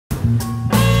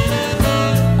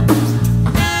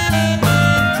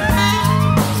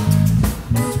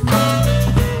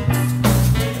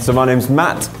So my name's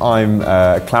Matt, I'm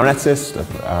a clarinetist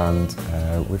and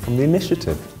we're from The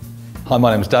Initiative. Hi,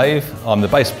 my name's Dave, I'm the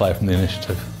bass player from The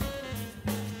Initiative.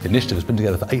 The Initiative has been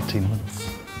together for 18 months.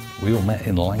 We all met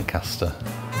in Lancaster.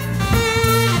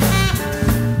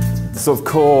 The sort of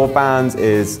core band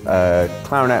is a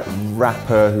clarinet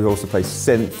rapper who also plays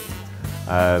synth,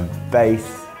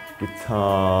 bass,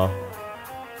 guitar,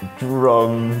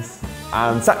 drums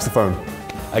and saxophone.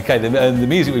 Okay, the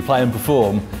music we play and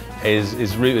perform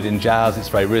is rooted in jazz, it's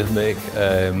very rhythmic,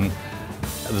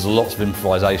 there's lots of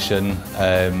improvisation,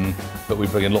 but we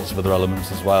bring in lots of other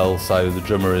elements as well. So the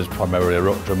drummer is primarily a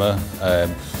rock drummer.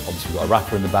 Obviously we've got a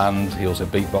rapper in the band, he also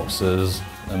beatboxes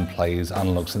and plays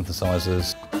analog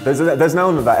synthesizers. There's an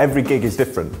element that every gig is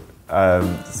different,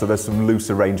 so there's some loose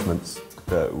arrangements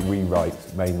that we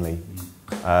write mainly,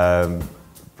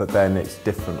 but then it's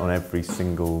different on every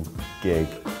single gig.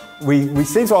 We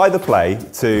seem to either play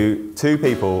to 2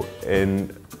 people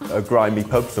in a grimy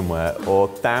pub somewhere or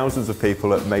thousands of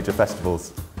people at major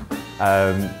festivals.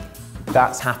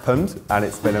 That's happened and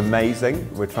it's been amazing.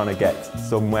 We're trying to get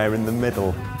somewhere in the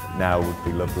middle now would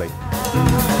be lovely.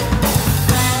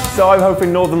 So I'm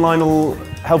hoping Northern Line will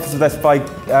help us with this by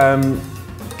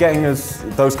getting us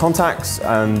those contacts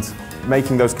and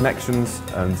making those connections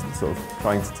and sort of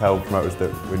trying to tell promoters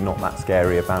that we're not that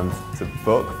scary a band to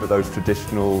book. For those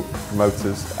traditional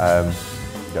promoters,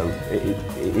 you know,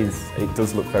 it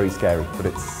does look very scary, but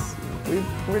it's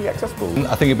really accessible.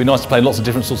 I think it'd be nice to play in lots of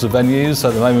different sorts of venues. So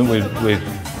at the moment we're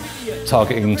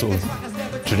targeting sort of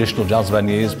traditional jazz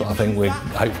venues, but I think we're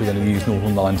hopefully going to use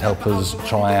Northern Line to help us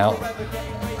try out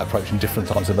approaching different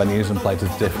types of venues and play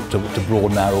to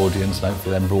broaden our audience and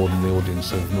hopefully then broaden the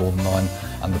audience of Northern Line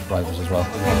and the promoters as well.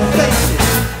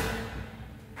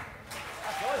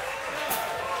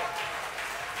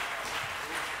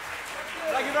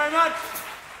 Thank you very much.